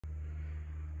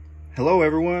Hello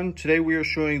everyone, today we are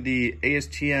showing the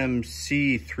ASTM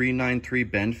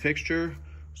C393 Bend Fixture.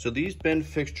 So these bend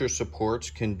fixture supports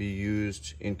can be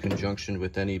used in conjunction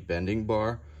with any bending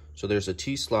bar. So there's a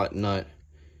T-slot nut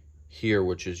here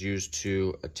which is used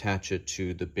to attach it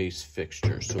to the base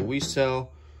fixture. So we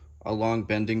sell a long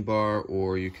bending bar,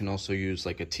 or you can also use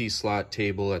like a T-slot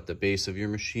table at the base of your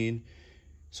machine.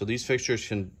 So these fixtures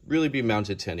can really be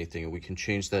mounted to anything, and we can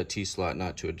change that T-slot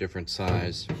nut to a different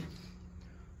size.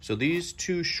 So these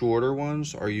two shorter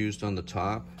ones are used on the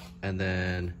top, and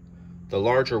then the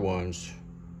larger ones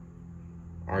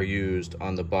are used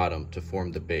on the bottom to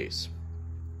form the base.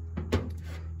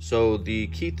 So the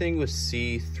key thing with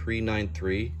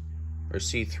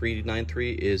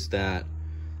C393 is that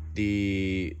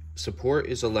the support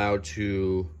is allowed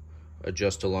to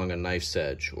adjust along a knife's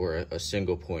edge or a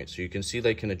single point. So you can see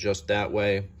they can adjust that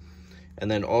way, and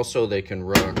then also they can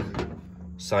rock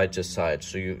side to side.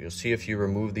 So you'll see if you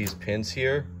remove these pins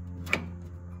here,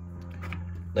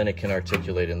 then it can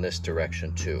articulate in this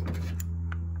direction too.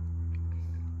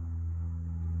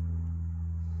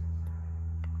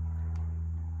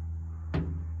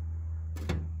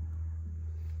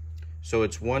 So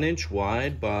it's 1 inch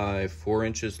wide by 4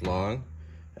 inches long,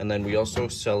 and then we also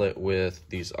sell it with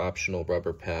these optional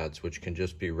rubber pads which can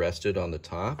just be rested on the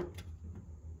top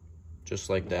just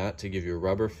like that to give you a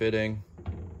rubber fitting.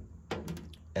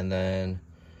 And then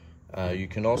you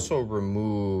can also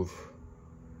remove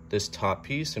this top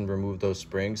piece and remove those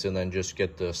springs, and then just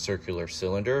get the circular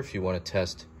cylinder if you want to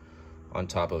test on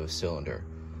top of a cylinder.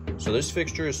 So this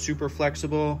fixture is super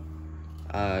flexible,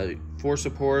 4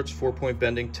 supports, 4-point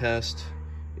bending test.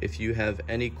 If you have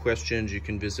any questions, you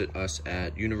can visit us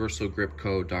at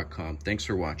universalgripco.com. Thanks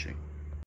for watching.